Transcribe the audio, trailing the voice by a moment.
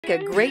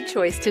Make a great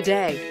choice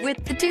today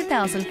with the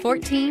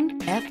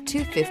 2014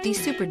 F-250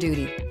 Super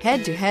Duty.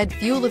 Head-to-head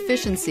fuel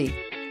efficiency,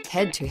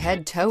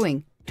 head-to-head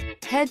towing,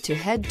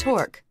 head-to-head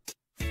torque.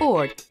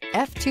 Ford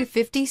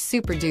F-250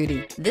 Super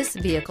Duty. This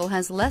vehicle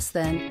has less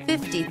than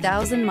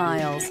 50,000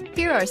 miles.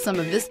 Here are some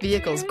of this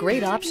vehicle's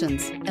great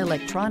options: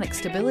 electronic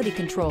stability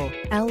control,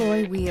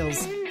 alloy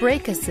wheels,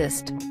 brake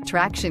assist,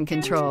 traction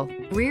control,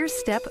 rear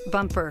step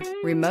bumper,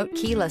 remote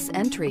keyless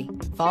entry,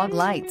 fog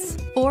lights,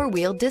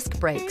 four-wheel disc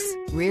brakes,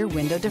 rear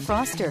window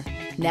defroster,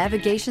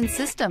 navigation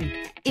system.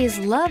 Is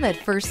love at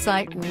first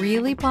sight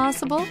really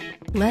possible?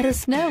 Let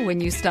us know when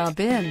you stop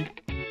in.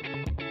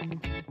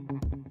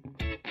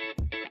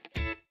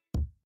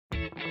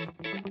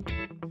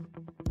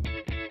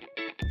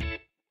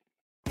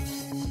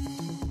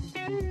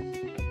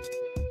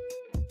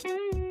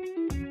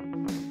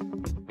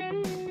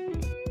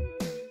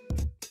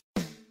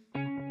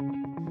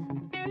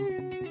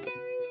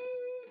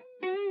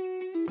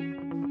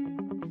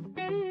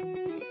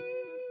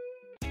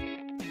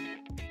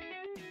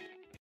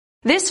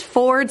 This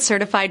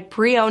Ford-certified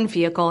pre-owned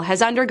vehicle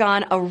has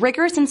undergone a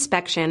rigorous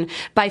inspection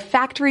by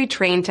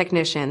factory-trained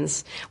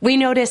technicians. We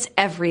notice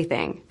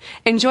everything.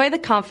 Enjoy the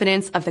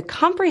confidence of the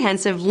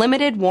comprehensive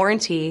limited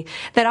warranty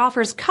that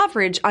offers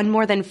coverage on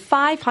more than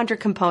 500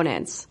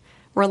 components.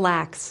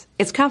 Relax,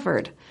 it's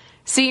covered.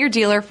 See your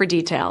dealer for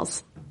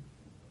details.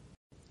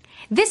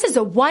 This is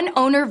a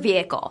one-owner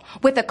vehicle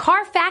with a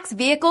Carfax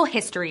Vehicle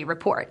History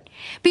Report.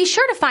 Be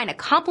sure to find a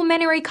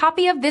complimentary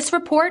copy of this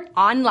report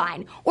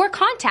online or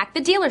contact the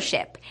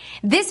dealership.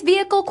 This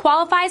vehicle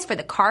qualifies for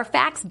the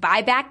Carfax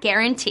Buyback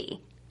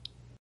Guarantee.